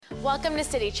Welcome to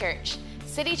City Church.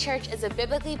 City Church is a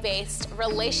biblically based,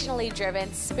 relationally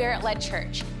driven, spirit-led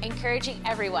church, encouraging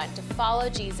everyone to follow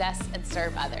Jesus and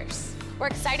serve others. We're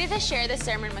excited to share this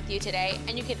sermon with you today,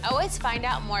 and you can always find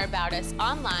out more about us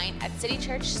online at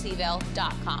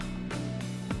citychurchseville.com.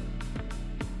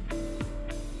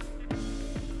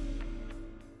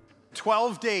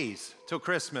 12 days till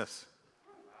Christmas.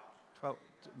 12,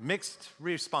 mixed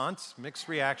response, mixed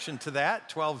reaction to that.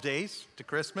 12 days to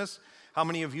Christmas. How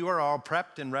many of you are all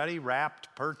prepped and ready,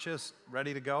 wrapped, purchased,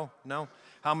 ready to go? No?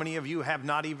 How many of you have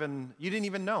not even, you didn't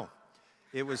even know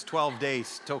it was 12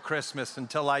 days till Christmas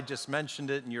until I just mentioned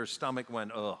it and your stomach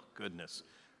went, oh, goodness.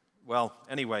 Well,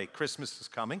 anyway, Christmas is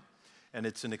coming and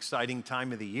it's an exciting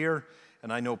time of the year.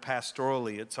 And I know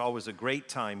pastorally, it's always a great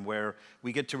time where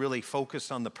we get to really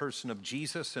focus on the person of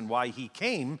Jesus and why he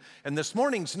came. And this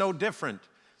morning's no different.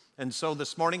 And so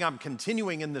this morning I'm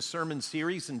continuing in the sermon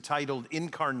series entitled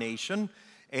Incarnation.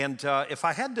 And if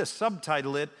I had to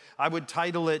subtitle it, I would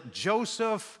title it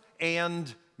Joseph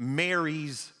and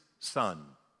Mary's Son.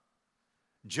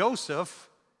 Joseph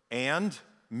and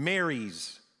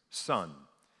Mary's Son.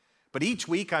 But each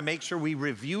week I make sure we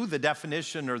review the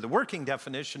definition or the working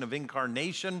definition of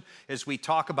incarnation as we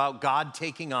talk about God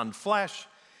taking on flesh.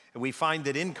 And we find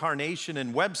that incarnation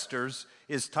in Webster's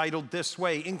is titled this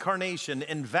way: incarnation,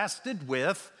 invested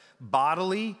with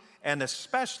bodily and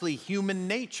especially human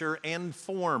nature and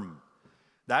form.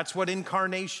 That's what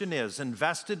incarnation is,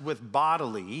 invested with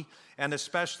bodily and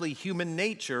especially human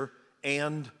nature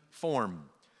and form.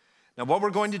 Now, what we're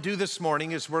going to do this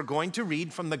morning is we're going to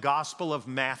read from the Gospel of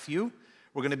Matthew.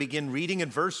 We're going to begin reading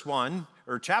in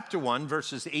chapter 1,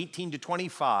 verses 18 to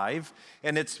 25.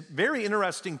 And it's very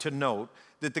interesting to note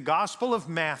that the Gospel of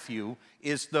Matthew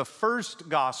is the first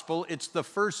gospel. It's the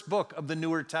first book of the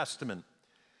Newer Testament.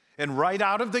 And right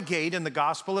out of the gate in the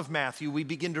Gospel of Matthew, we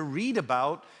begin to read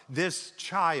about this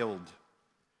child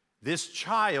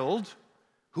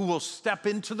who will step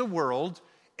into the world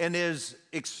and is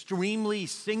extremely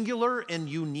singular and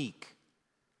unique.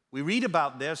 We read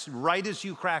about this right as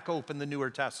you crack open the Newer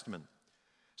Testament.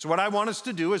 So what I want us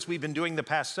to do, as we've been doing the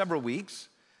past several weeks,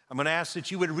 I'm going to ask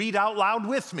that you would read out loud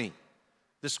with me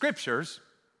the scriptures,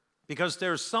 because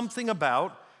there's something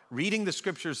about reading the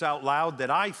scriptures out loud that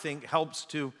I think helps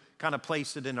to kind of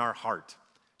place it in our heart.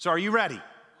 So are you ready?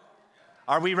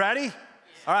 Are we ready?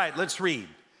 All right, let's read.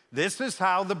 This is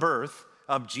how the birth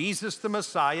of Jesus the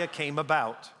Messiah came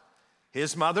about.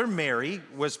 His mother Mary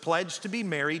was pledged to be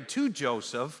married to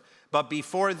Joseph, but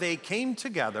before they came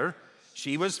together,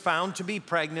 she was found to be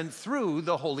pregnant through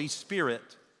the Holy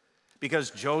Spirit.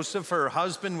 Because Joseph, her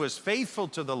husband, was faithful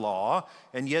to the law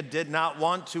and yet did not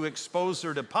want to expose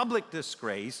her to public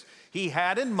disgrace, he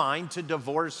had in mind to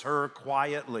divorce her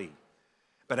quietly.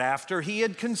 But after he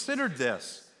had considered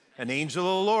this, an angel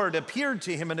of the Lord appeared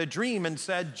to him in a dream and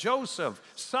said, Joseph,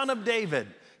 son of David,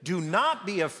 do not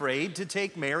be afraid to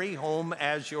take Mary home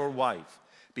as your wife,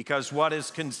 because what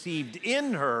is conceived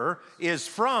in her is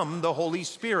from the Holy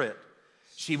Spirit.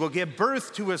 She will give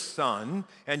birth to a son,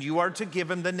 and you are to give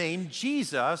him the name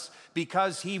Jesus,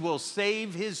 because he will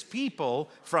save his people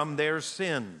from their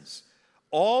sins.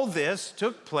 All this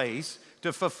took place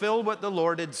to fulfill what the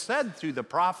Lord had said through the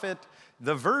prophet: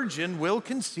 the virgin will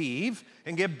conceive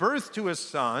and give birth to a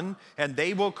son, and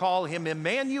they will call him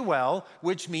Emmanuel,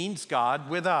 which means God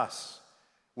with us.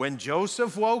 When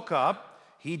Joseph woke up,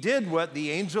 he did what the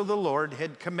angel of the Lord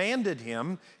had commanded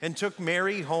him and took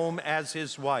Mary home as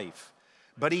his wife.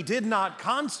 But he did not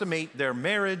consummate their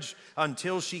marriage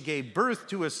until she gave birth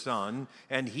to a son,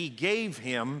 and he gave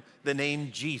him the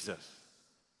name Jesus.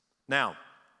 Now,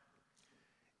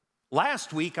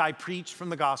 last week I preached from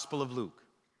the Gospel of Luke.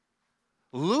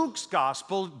 Luke's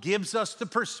gospel gives us the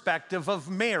perspective of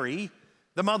Mary,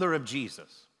 the mother of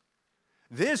Jesus.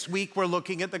 This week we're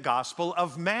looking at the Gospel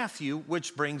of Matthew,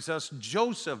 which brings us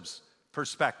Joseph's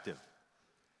perspective.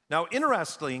 Now,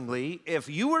 interestingly, if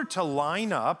you were to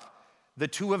line up the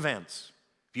two events,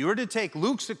 if you were to take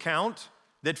Luke's account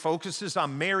that focuses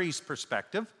on Mary's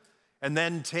perspective, and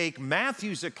then take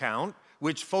Matthew's account,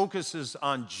 which focuses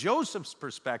on Joseph's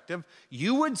perspective,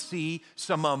 you would see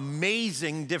some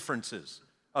amazing differences.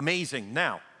 Amazing.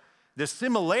 Now, the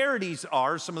similarities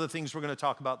are some of the things we're going to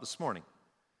talk about this morning.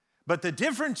 But the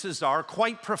differences are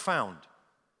quite profound.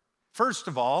 First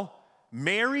of all,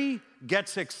 Mary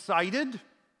gets excited,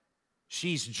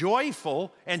 she's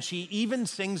joyful, and she even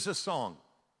sings a song.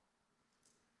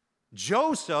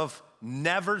 Joseph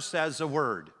never says a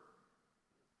word.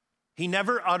 He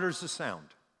never utters a sound.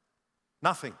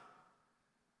 Nothing.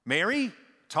 Mary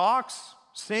talks,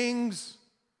 sings.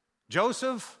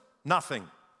 Joseph, nothing.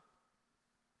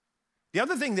 The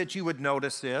other thing that you would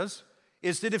notice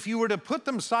is that if you were to put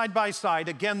them side by side,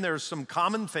 again, there's some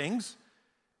common things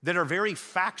that are very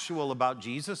factual about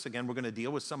Jesus. Again, we're going to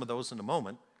deal with some of those in a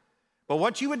moment. But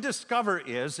what you would discover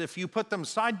is if you put them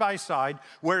side by side,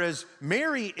 whereas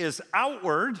Mary is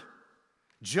outward,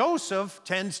 Joseph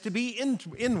tends to be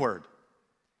inward.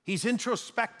 He's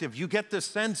introspective. You get the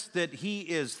sense that he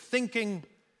is thinking,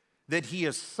 that he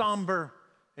is somber,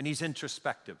 and he's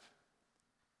introspective.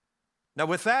 Now,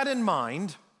 with that in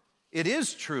mind, it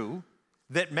is true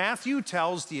that Matthew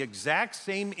tells the exact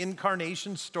same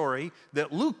incarnation story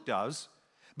that Luke does,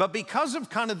 but because of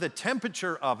kind of the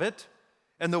temperature of it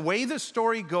and the way the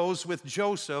story goes with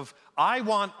Joseph, I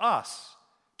want us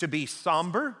to be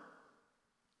somber,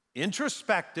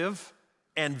 introspective,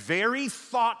 and very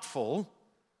thoughtful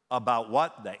about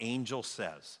what the angel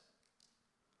says.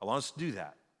 I want us to do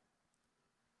that.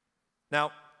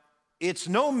 Now, it's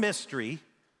no mystery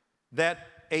that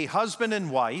a husband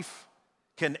and wife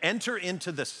can enter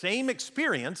into the same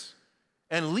experience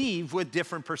and leave with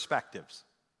different perspectives.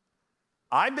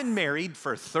 I've been married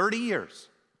for 30 years,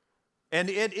 and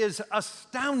it is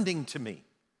astounding to me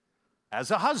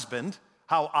as a husband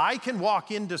how I can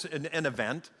walk into an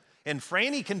event and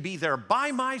Franny can be there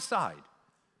by my side,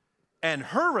 and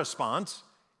her response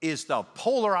is the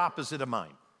polar opposite of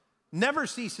mine. Never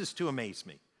ceases to amaze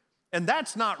me. And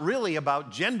that's not really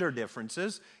about gender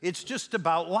differences, it's just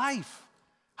about life,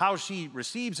 how she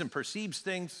receives and perceives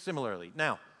things similarly.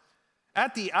 Now,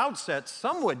 at the outset,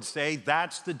 some would say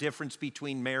that's the difference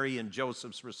between Mary and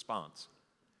Joseph's response.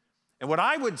 And what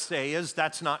I would say is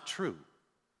that's not true.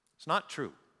 It's not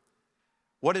true.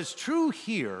 What is true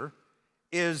here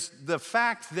is the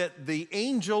fact that the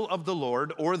angel of the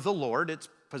Lord, or the Lord, it's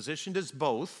positioned as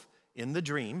both in the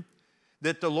dream,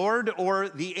 that the Lord or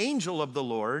the angel of the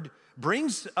Lord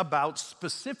brings about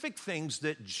specific things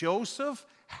that Joseph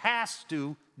has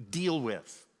to deal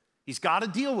with. He's got to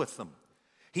deal with them.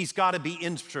 He's got to be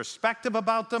introspective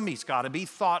about them. He's got to be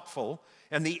thoughtful.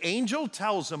 And the angel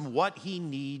tells him what he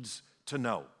needs to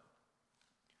know.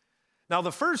 Now,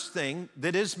 the first thing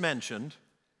that is mentioned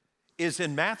is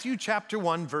in Matthew chapter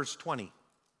 1, verse 20.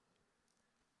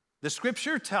 The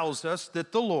scripture tells us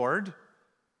that the Lord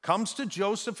comes to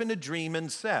Joseph in a dream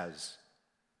and says,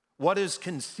 "What is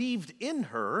conceived in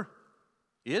her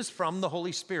is from the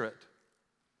Holy Spirit."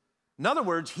 In other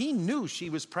words, he knew she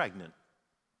was pregnant.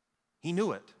 He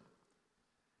knew it.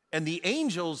 And the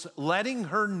angel's letting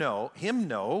him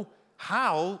know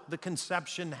how the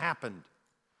conception happened.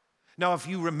 Now, if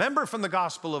you remember from the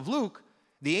Gospel of Luke,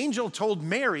 the angel told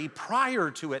Mary prior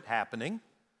to it happening.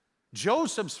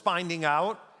 Joseph's finding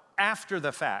out after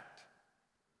the fact.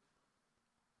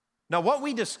 Now, what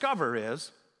we discover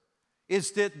is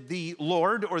that the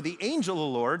Lord, or the angel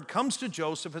of the Lord, comes to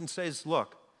Joseph and says,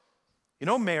 "Look, you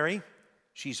know Mary,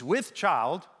 she's with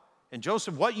child, and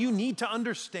Joseph, what you need to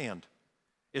understand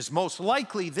is most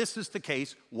likely this is the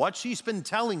case. What she's been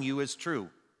telling you is true.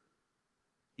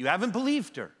 You haven't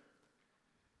believed her.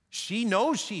 She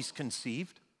knows she's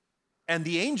conceived, and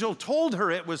the angel told her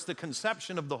it was the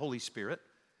conception of the Holy Spirit.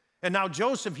 And now,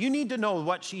 Joseph, you need to know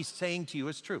what she's saying to you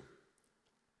is true."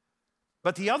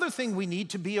 But the other thing we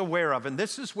need to be aware of, and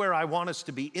this is where I want us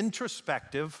to be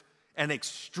introspective and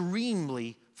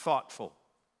extremely thoughtful.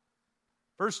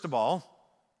 First of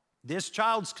all, this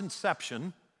child's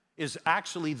conception is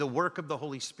actually the work of the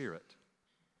Holy Spirit.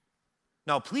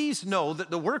 Now, please know that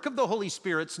the work of the Holy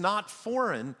Spirit's not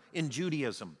foreign in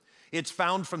Judaism. It's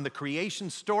found from the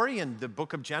creation story in the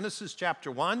book of Genesis,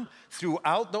 chapter 1,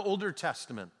 throughout the Older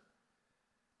Testament.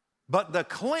 But the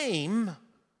claim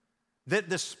that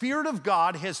the Spirit of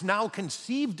God has now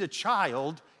conceived a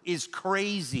child is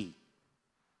crazy.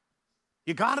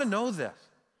 You got to know this.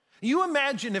 You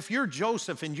imagine if you're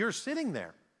Joseph and you're sitting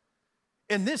there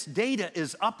and this data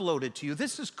is uploaded to you.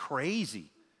 This is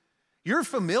crazy. You're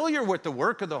familiar with the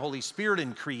work of the Holy Spirit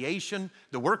in creation,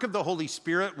 the work of the Holy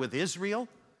Spirit with Israel.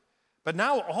 But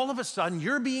now all of a sudden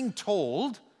you're being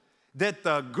told that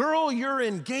the girl you're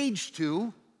engaged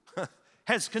to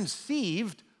has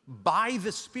conceived by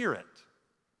the Spirit.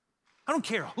 I don't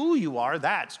care who you are,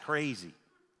 that's crazy.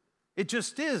 It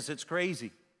just is, it's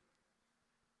crazy.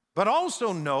 But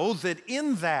also know that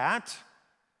in that,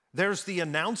 there's the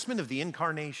announcement of the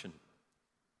incarnation.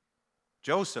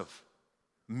 Joseph,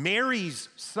 Mary's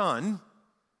son,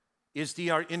 is the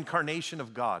incarnation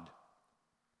of God.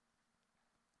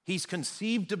 He's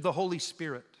conceived of the Holy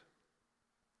Spirit.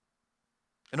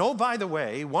 And oh, by the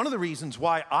way, one of the reasons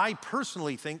why I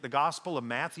personally think the Gospel of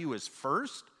Matthew is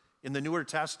first in the Newer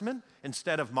Testament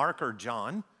instead of Mark or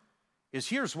John is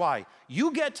here's why.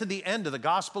 You get to the end of the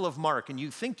Gospel of Mark and you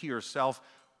think to yourself,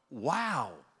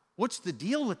 wow, What's the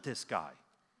deal with this guy?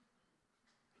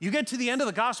 You get to the end of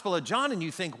the Gospel of John and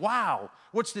you think, wow,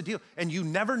 what's the deal? And you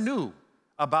never knew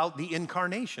about the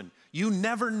incarnation. You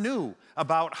never knew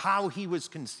about how he was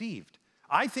conceived.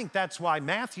 I think that's why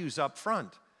Matthew's up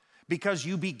front, because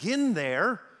you begin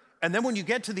there, and then when you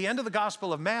get to the end of the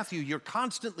Gospel of Matthew, you're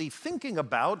constantly thinking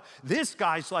about this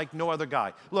guy's like no other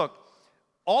guy. Look,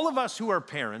 all of us who are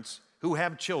parents, who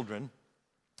have children,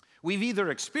 we've either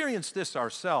experienced this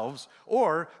ourselves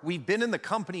or we've been in the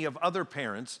company of other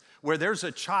parents where there's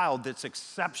a child that's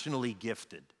exceptionally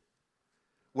gifted,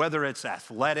 whether it's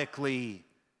athletically,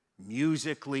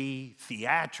 musically,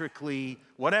 theatrically,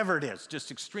 whatever it is, just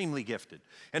extremely gifted.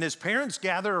 And as parents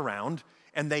gather around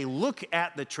and they look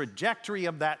at the trajectory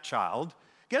of that child,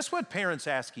 guess what parents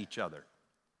ask each other?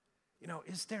 You know,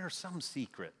 is there some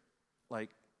secret? Like,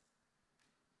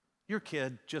 your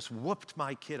kid just whooped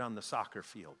my kid on the soccer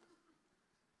field.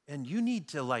 And you need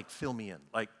to like fill me in.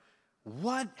 Like,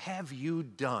 what have you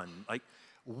done? Like,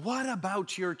 what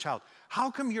about your child?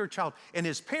 How come your child? And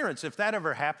as parents, if that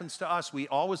ever happens to us, we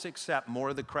always accept more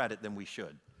of the credit than we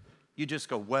should. You just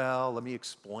go, well, let me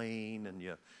explain. And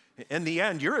in the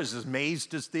end, you're as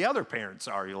amazed as the other parents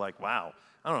are. You're like, wow,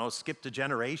 I don't know, skipped a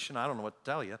generation. I don't know what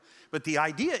to tell you. But the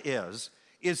idea is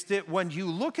that when you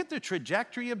look at the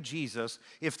trajectory of Jesus,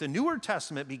 if the Newer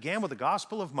Testament began with the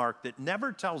Gospel of Mark that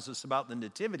never tells us about the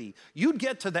nativity, you'd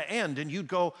get to the end and you'd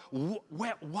go,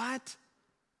 what?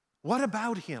 What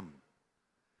about him?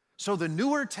 So the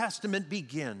Newer Testament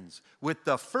begins with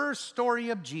the first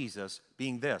story of Jesus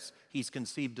being this: he's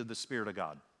conceived of the Spirit of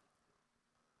God.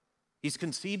 He's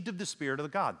conceived of the Spirit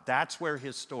of God. That's where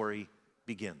his story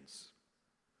begins.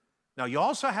 Now, you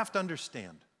also have to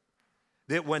understand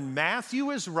that when Matthew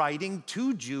is writing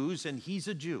to Jews, and he's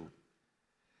a Jew,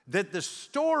 that the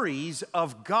stories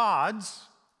of God's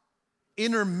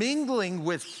intermingling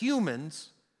with humans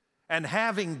and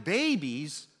having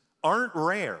babies aren't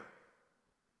rare.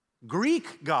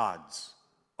 Greek gods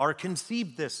are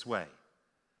conceived this way.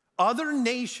 Other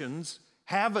nations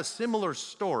have a similar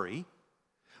story,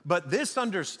 but this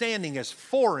understanding is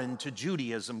foreign to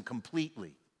Judaism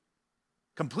completely.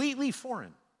 Completely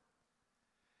foreign.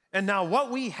 And now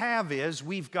what we have is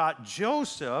we've got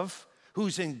Joseph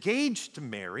who's engaged to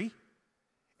Mary,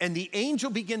 and the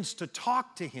angel begins to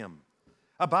talk to him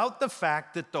about the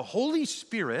fact that the Holy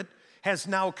Spirit has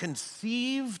now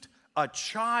conceived a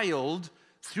child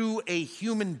through a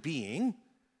human being.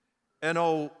 And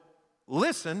oh,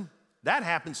 listen, that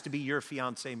happens to be your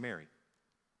fiancée Mary.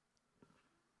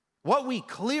 What we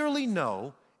clearly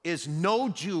know is no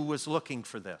Jew was looking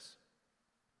for this.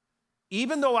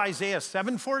 Even though Isaiah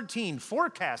 7:14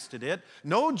 forecasted it,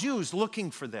 no Jew's looking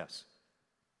for this.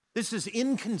 This is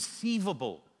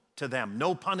inconceivable to them,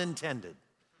 no pun intended.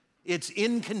 It's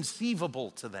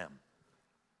inconceivable to them.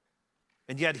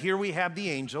 And yet here we have the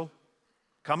angel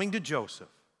coming to Joseph.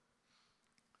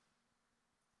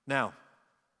 Now,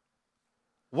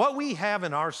 what we have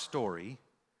in our story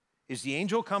is the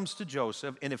angel comes to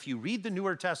Joseph, and if you read the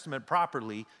Newer Testament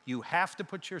properly, you have to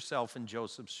put yourself in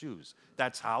Joseph's shoes.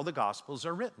 That's how the Gospels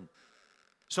are written.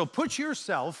 So put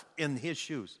yourself in his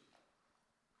shoes.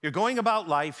 You're going about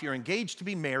life, you're engaged to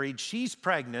be married, she's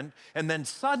pregnant, and then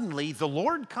suddenly the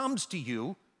Lord comes to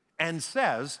you and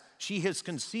says, she has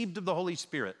conceived of the Holy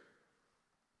Spirit.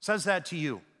 Says that to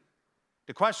you.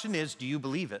 The question is, do you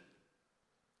believe it?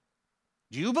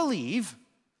 Do you believe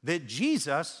that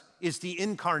Jesus is the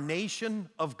incarnation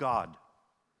of God?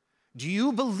 Do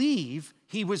you believe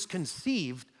he was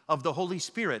conceived of the Holy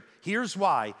Spirit? Here's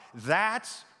why.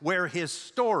 That's where his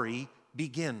story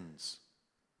begins.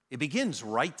 It begins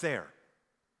right there.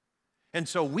 And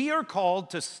so we are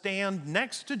called to stand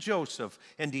next to Joseph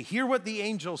and to hear what the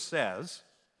angel says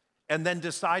and then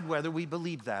decide whether we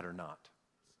believe that or not.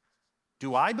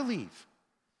 Do I believe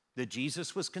that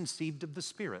Jesus was conceived of the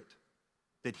Spirit,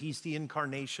 that he's the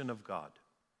incarnation of God?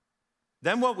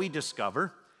 Then what we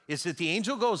discover is that the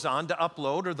angel goes on to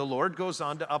upload, or the Lord goes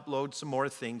on to upload some more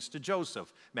things to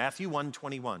Joseph. Matthew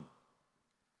 1:21.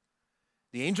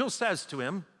 The angel says to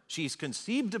him, she's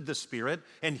conceived of the Spirit,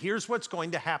 and here's what's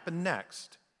going to happen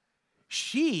next.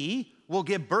 She will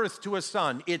give birth to a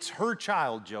son. It's her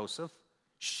child, Joseph.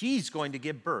 She's going to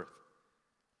give birth.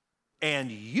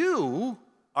 And you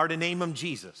are to name him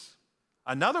Jesus.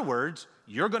 In other words,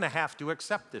 you're going to have to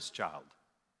accept this child.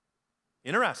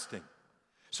 Interesting.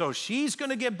 So she's going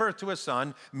to give birth to a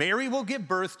son. Mary will give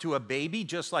birth to a baby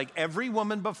just like every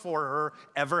woman before her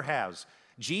ever has.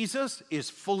 Jesus is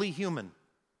fully human,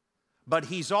 but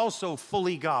he's also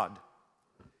fully God.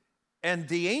 And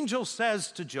the angel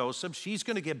says to Joseph, she's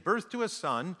going to give birth to a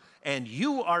son, and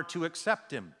you are to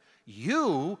accept him.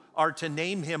 You are to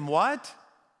name him what?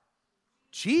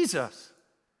 Jesus.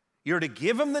 You're to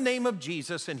give him the name of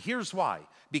Jesus, and here's why.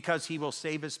 Because he will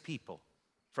save his people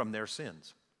from their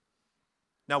sins.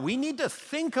 Now, we need to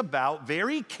think about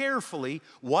very carefully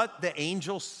what the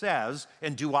angel says,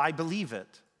 and do I believe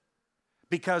it?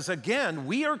 Because again,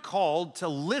 we are called to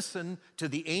listen to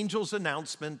the angel's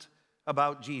announcement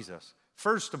about Jesus.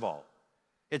 First of all,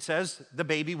 it says the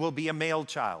baby will be a male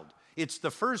child. It's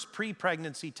the first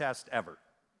pre-pregnancy test ever.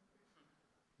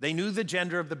 They knew the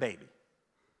gender of the baby.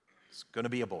 It's going to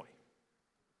be a boy.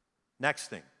 Next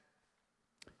thing,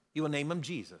 you will name him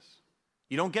Jesus.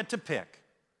 You don't get to pick.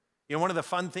 You know, one of the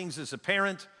fun things as a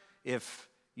parent,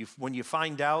 when you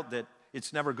find out that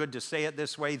it's never good to say it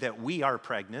this way, that we are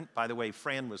pregnant. By the way,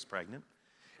 Fran was pregnant.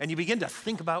 And you begin to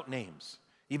think about names.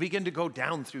 You begin to go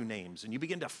down through names, and you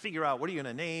begin to figure out, what are you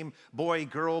going to name? Boy,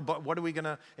 girl, but what are we going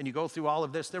to? And you go through all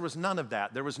of this. There was none of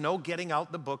that. There was no getting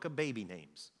out the book of baby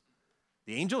names.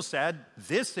 The angel said,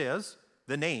 this is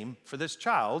the name for this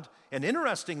child. And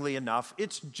interestingly enough,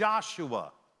 it's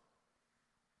Joshua.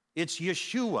 It's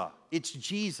Yeshua. It's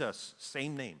Jesus.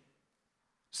 Same name.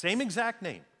 Same exact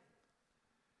name.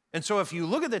 And so if you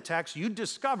look at the text, you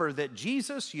discover that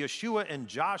Jesus, Yeshua, and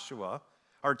Joshua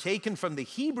are taken from the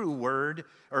Hebrew word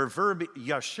or verb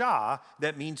yasha,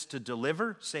 that means to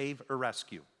deliver, save, or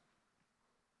rescue.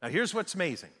 Now here's what's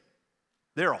amazing.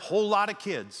 There are a whole lot of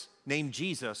kids named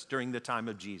Jesus during the time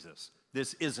of Jesus.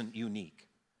 This isn't unique.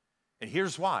 And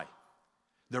here's why.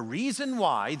 The reason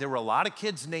why there were a lot of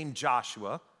kids named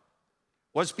Joshua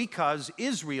was because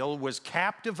Israel was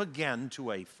captive again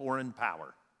to a foreign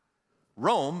power.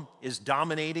 Rome is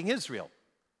dominating Israel.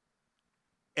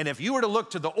 And if you were to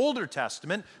look to the Older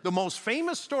Testament, the most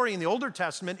famous story in the Older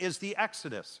Testament is the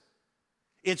Exodus.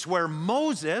 It's where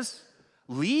Moses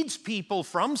leads people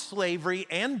from slavery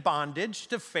and bondage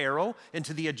to Pharaoh and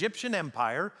to the Egyptian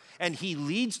Empire, and he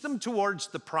leads them towards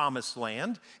the Promised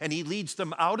Land, and he leads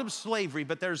them out of slavery,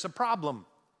 but there's a problem.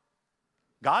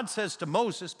 God says to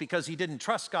Moses, because he didn't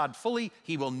trust God fully,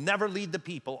 he will never lead the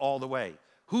people all the way.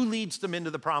 Who leads them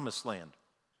into the Promised Land?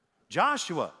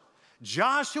 Joshua.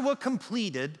 Joshua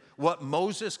completed what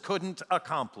Moses couldn't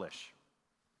accomplish.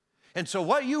 And so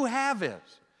what you have is,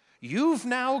 you've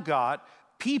now got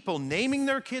people naming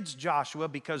their kids Joshua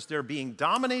because they're being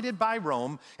dominated by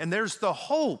Rome, and there's the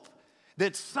hope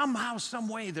that somehow, some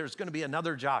way, there's going to be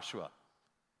another Joshua.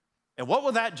 And what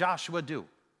will that Joshua do?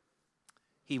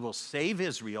 He will save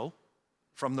Israel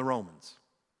from the Romans.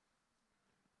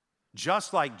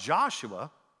 Just like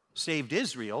Joshua saved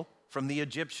Israel from the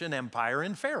Egyptian Empire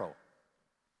and Pharaoh.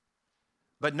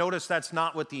 But notice that's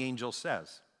not what the angel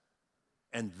says.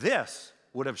 And this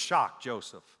would have shocked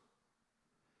Joseph.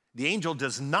 The angel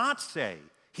does not say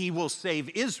he will save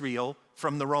Israel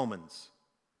from the Romans.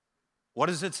 What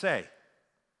does it say?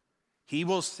 He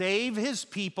will save his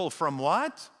people from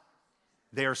what?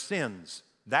 Their sins.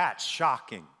 That's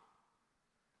shocking.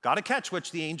 Got to catch what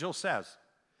the angel says.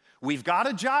 We've got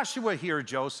a Joshua here,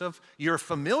 Joseph. You're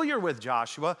familiar with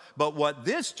Joshua, but what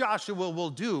this Joshua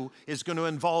will do is going to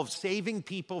involve saving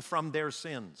people from their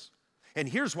sins. And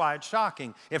here's why it's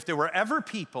shocking. If there were ever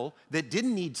people that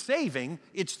didn't need saving,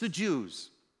 it's the Jews.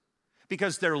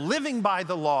 Because they're living by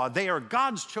the law. They are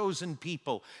God's chosen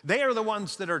people. They are the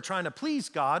ones that are trying to please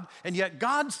God. And yet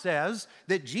God says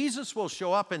that Jesus will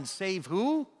show up and save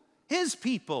who? His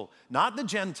people, not the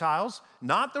Gentiles,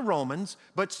 not the Romans,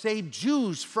 but save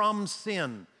Jews from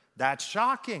sin. That's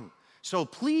shocking. So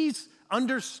please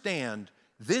understand,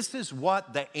 this is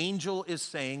what the angel is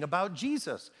saying about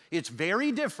Jesus. It's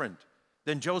very different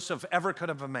than Joseph ever could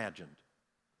have imagined.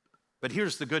 But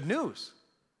here's the good news.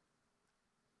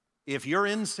 If you're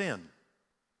in sin,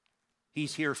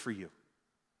 he's here for you.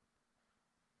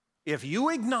 If you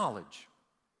acknowledge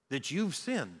that you've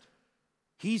sinned,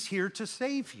 he's here to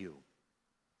save you.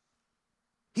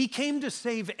 He came to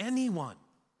save anyone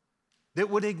that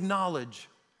would acknowledge,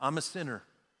 I'm a sinner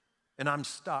and I'm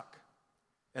stuck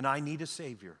and I need a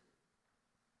Savior.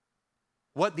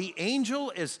 What the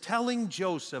angel is telling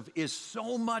Joseph is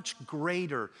so much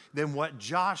greater than what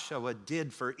Joshua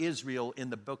did for Israel in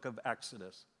the book of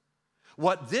Exodus.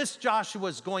 What this Joshua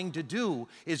is going to do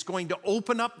is going to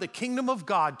open up the kingdom of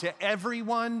God to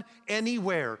everyone,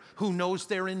 anywhere, who knows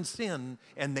they're in sin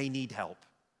and they need help.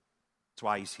 That's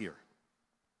why he's here.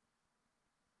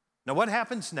 Now, what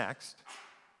happens next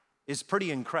is pretty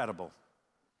incredible,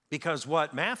 because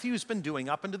what Matthew's been doing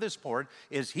up until this point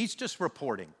is he's just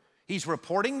reporting. He's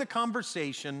reporting the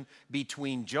conversation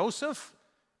between Joseph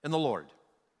and the Lord.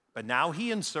 But now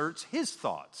he inserts his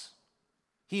thoughts.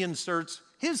 He inserts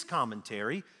his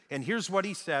commentary, and here's what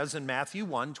he says in Matthew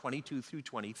 1, 22 through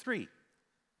 23.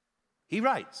 He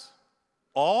writes,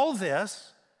 all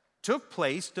this took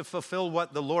place to fulfill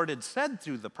what the Lord had said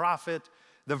through the prophet.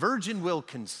 The virgin will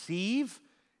conceive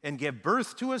and give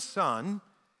birth to a son,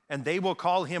 and they will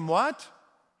call him what?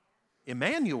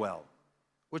 Emmanuel,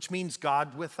 which means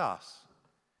God with us.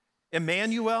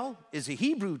 Emmanuel is a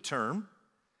Hebrew term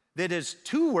that is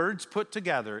two words put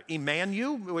together.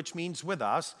 Emmanuel, which means with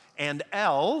us, and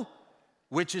El,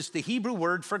 which is the Hebrew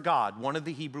word for God, one of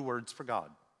the Hebrew words for God.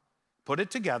 Put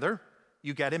it together,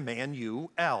 you get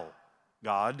Emmanuel,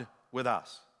 God with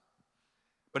us.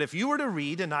 But if you were to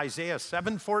read in Isaiah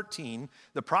 7:14,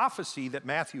 the prophecy that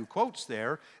Matthew quotes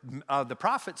there, the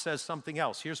prophet says something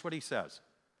else. Here's what he says.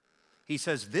 He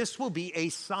says, this will be a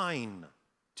sign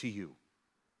to you.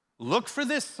 Look for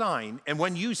this sign, and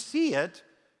when you see it,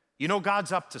 you know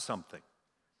God's up to something.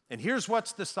 And here's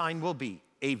what the sign will be.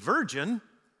 A virgin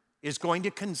is going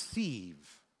to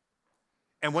conceive.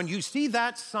 And when you see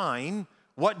that sign,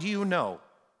 what do you know?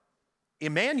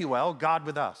 Emmanuel, God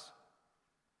with us.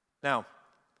 Now,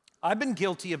 I've been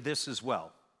guilty of this as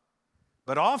well.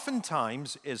 But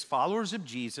oftentimes, as followers of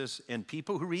Jesus and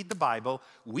people who read the Bible,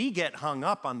 we get hung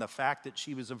up on the fact that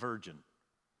she was a virgin.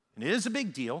 And it is a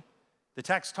big deal. The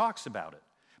text talks about it.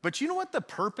 But you know what the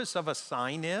purpose of a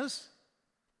sign is?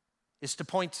 Is to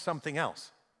point to something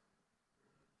else.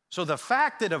 So the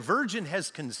fact that a virgin has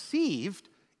conceived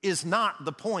is not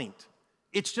the point.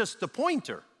 It's just the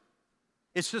pointer.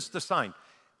 It's just the sign.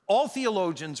 All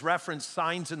theologians reference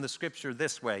signs in the scripture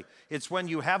this way. It's when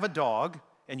you have a dog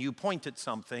and you point at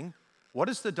something, what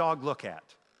does the dog look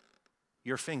at?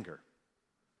 Your finger.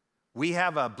 We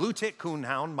have a blue tick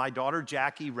coonhound. My daughter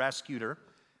Jackie rescued her.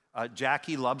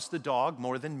 Jackie loves the dog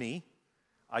more than me.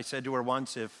 I said to her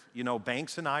once, if,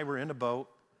 Banks and I were in a boat,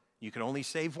 you could only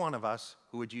save one of us,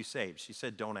 who would you save? She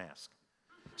said, don't ask.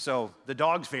 So the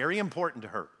dog's very important to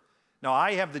her. Now,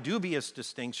 I have the dubious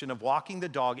distinction of walking the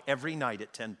dog every night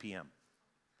at 10 p.m.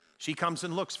 She comes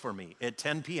and looks for me at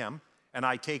 10 p.m., and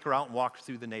I take her out and walk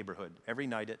through the neighborhood every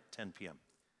night at 10 p.m.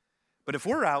 But if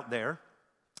we're out there,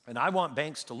 and I want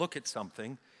Banks to look at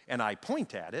something, and I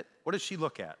point at it, what does she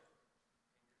look at?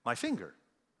 My finger.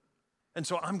 And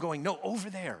so I'm going, no, over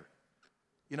there.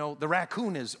 The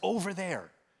raccoon is over there.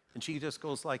 And she just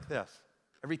goes like this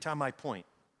every time I point.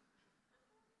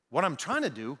 What I'm trying to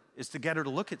do is to get her to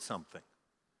look at something.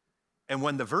 And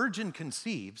when the virgin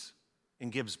conceives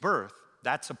and gives birth,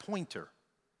 that's a pointer.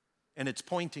 And it's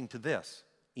pointing to this,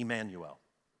 Emmanuel,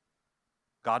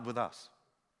 God with us.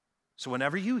 So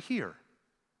whenever you hear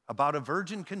about a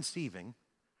virgin conceiving,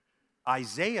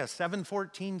 Isaiah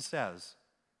 7:14 says,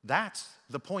 that's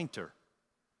the pointer.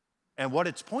 And what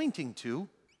it's pointing to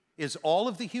is all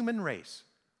of the human race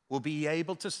will be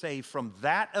able to say from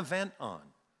that event on,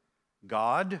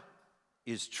 God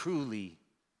is truly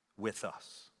with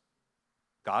us.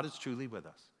 God is truly with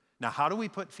us. Now, how do we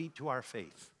put feet to our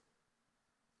faith?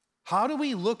 How do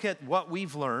we look at what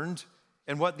we've learned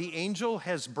and what the angel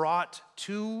has brought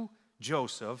to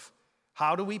Joseph?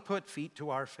 How do we put feet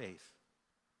to our faith?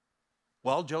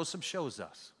 Well, Joseph shows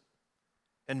us.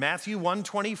 In Matthew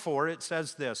 1:24, it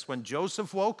says this, when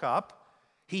Joseph woke up,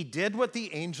 he did what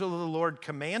the angel of the Lord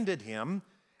commanded him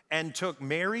and took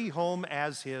Mary home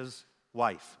as his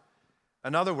wife.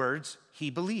 In other words, he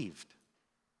believed.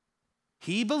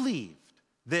 He believed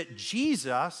that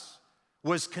Jesus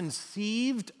was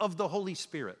conceived of the Holy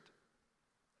Spirit.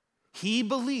 He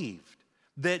believed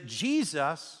that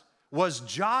Jesus was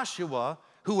Joshua,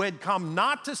 who had come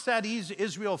not to set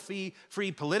Israel free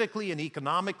politically and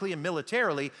economically and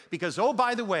militarily, because, oh,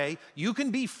 by the way, you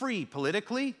can be free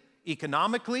politically,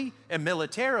 economically, and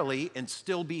militarily and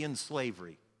still be in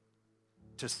slavery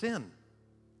to sin.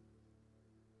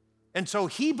 And so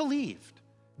he believed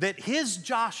that his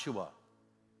Joshua,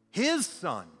 his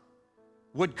son,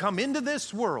 would come into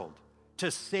this world to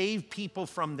save people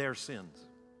from their sins.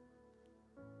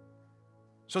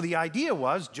 So the idea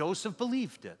was Joseph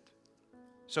believed it.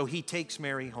 So he takes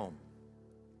Mary home.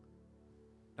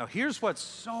 Now here's what's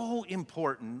so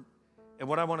important and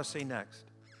what I want to say next.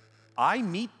 I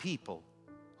meet people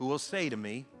who will say to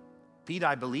me, Pete,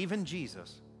 I believe in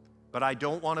Jesus, but I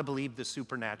don't want to believe the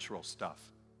supernatural stuff.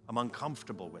 I'm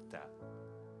uncomfortable with that.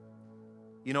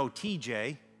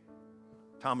 TJ,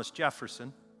 Thomas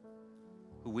Jefferson,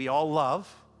 who we all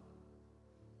love,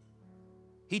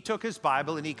 he took his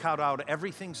Bible and he cut out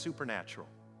everything supernatural.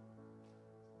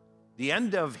 The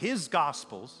end of his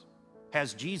Gospels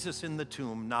has Jesus in the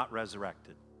tomb, not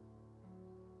resurrected.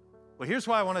 Well, here's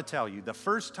why I want to tell you. The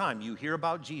first time you hear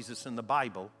about Jesus in the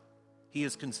Bible, he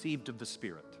is conceived of the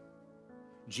Spirit.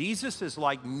 Jesus is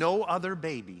like no other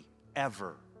baby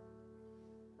ever.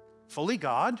 Fully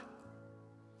God,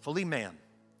 fully man.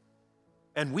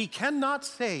 And we cannot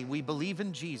say we believe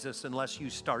in Jesus unless you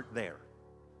start there.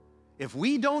 If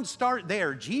we don't start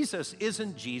there, Jesus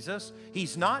isn't Jesus.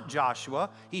 He's not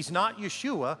Joshua. He's not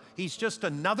Yeshua. He's just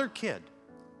another kid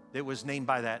that was named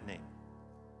by that name.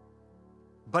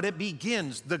 But it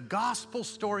begins, the gospel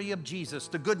story of Jesus,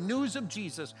 the good news of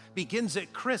Jesus begins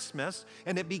at Christmas,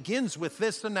 and it begins with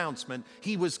this announcement.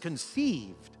 He was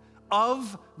conceived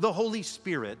of the Holy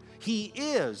Spirit. He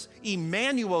is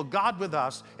Emmanuel, God with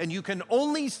us, and you can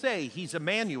only say he's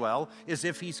Emmanuel as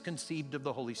if he's conceived of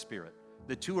the Holy Spirit.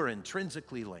 The two are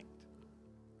intrinsically linked.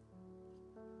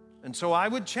 And so I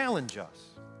would challenge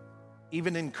us,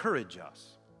 even encourage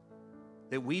us,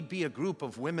 that we'd be a group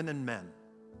of women and men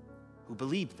who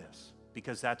believe this,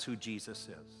 because that's who Jesus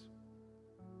is.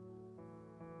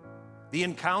 The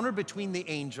encounter between the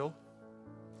angel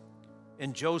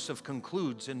and Joseph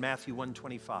concludes in Matthew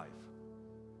 1:25.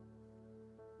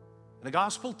 And the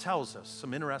gospel tells us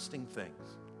some interesting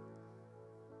things.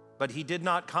 But he did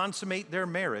not consummate their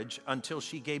marriage until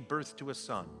she gave birth to a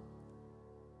son.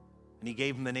 And he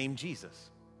gave him the name Jesus.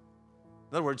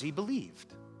 In other words, he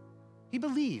believed. He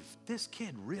believed this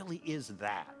kid really is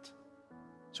that.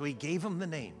 So he gave him the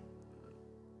name.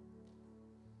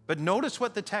 But notice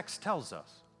what the text tells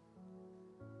us.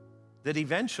 That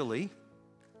eventually,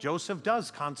 Joseph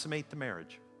does consummate the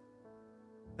marriage.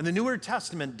 And the Newer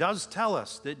Testament does tell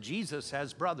us that Jesus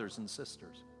has brothers and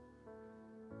sisters.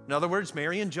 In other words,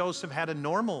 Mary and Joseph had a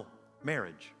normal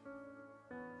marriage,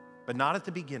 but not at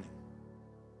the beginning.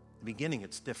 At the beginning,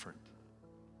 it's different.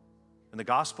 And the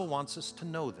gospel wants us to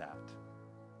know that.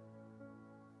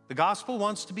 The gospel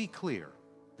wants to be clear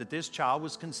that this child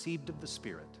was conceived of the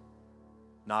Spirit,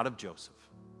 not of Joseph.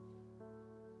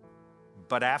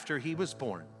 But after he was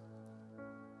born,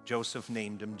 Joseph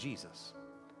named him Jesus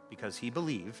because he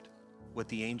believed what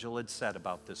the angel had said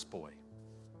about this boy.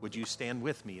 Would you stand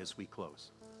with me as we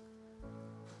close?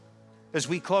 As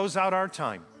we close out our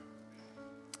time,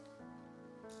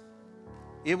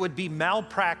 it would be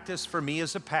malpractice for me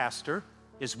as a pastor,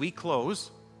 as we close,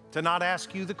 to not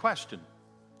ask you the question,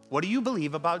 what do you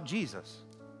believe about Jesus?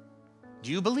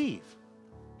 Do you believe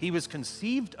he was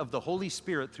conceived of the Holy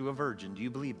Spirit through a virgin? Do you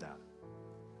believe that?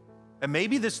 And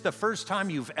maybe this is the first time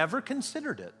you've ever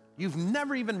considered it. You've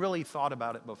never even really thought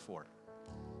about it before.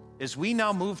 As we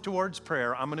now move towards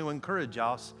prayer, I'm going to encourage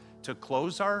us to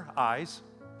close our eyes,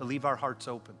 to leave our hearts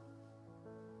open.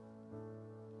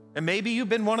 And maybe you've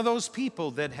been one of those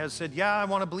people that has said, yeah, I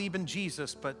want to believe in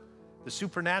Jesus, but the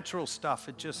supernatural stuff,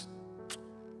 it just...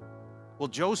 Well,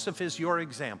 Joseph is your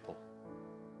example.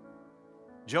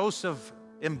 Joseph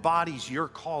embodies your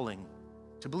calling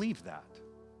to believe that.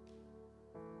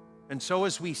 And so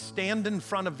as we stand in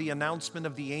front of the announcement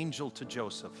of the angel to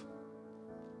Joseph,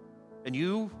 and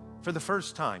you, for the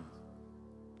first time,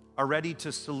 are ready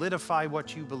to solidify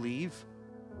what you believe,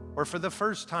 or for the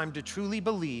first time to truly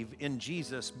believe in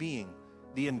Jesus being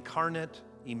the incarnate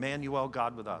Emmanuel,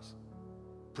 God with us,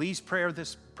 please pray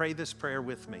this prayer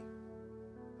with me.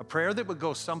 A prayer that would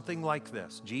go something like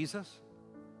this. Jesus,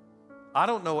 I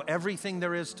don't know everything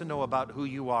there is to know about who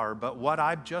you are, but what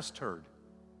I've just heard,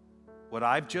 what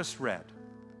I've just read,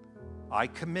 I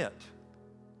commit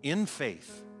in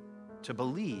faith to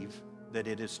believe that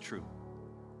it is true.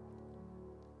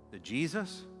 That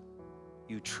Jesus,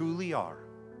 you truly are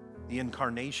the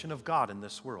incarnation of God in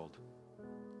this world.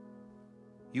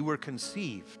 You were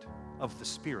conceived of the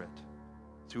Spirit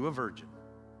through a virgin.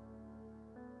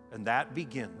 And that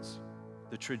begins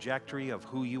the trajectory of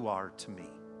who you are to me.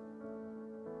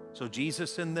 So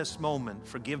Jesus, in this moment,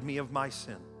 forgive me of my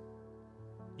sin.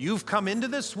 You've come into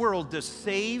this world to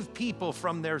save people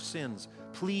from their sins.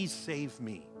 Please save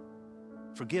me.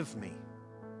 Forgive me.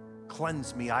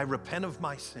 Cleanse me. I repent of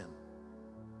my sin.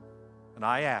 And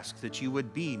I ask that you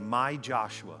would be my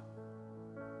Joshua,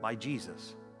 my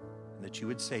Jesus, and that you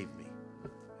would save me.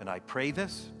 And I pray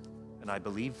this, and I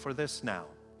believe for this now,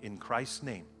 in Christ's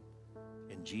name,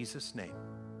 in Jesus' name.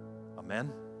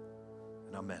 Amen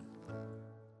and amen.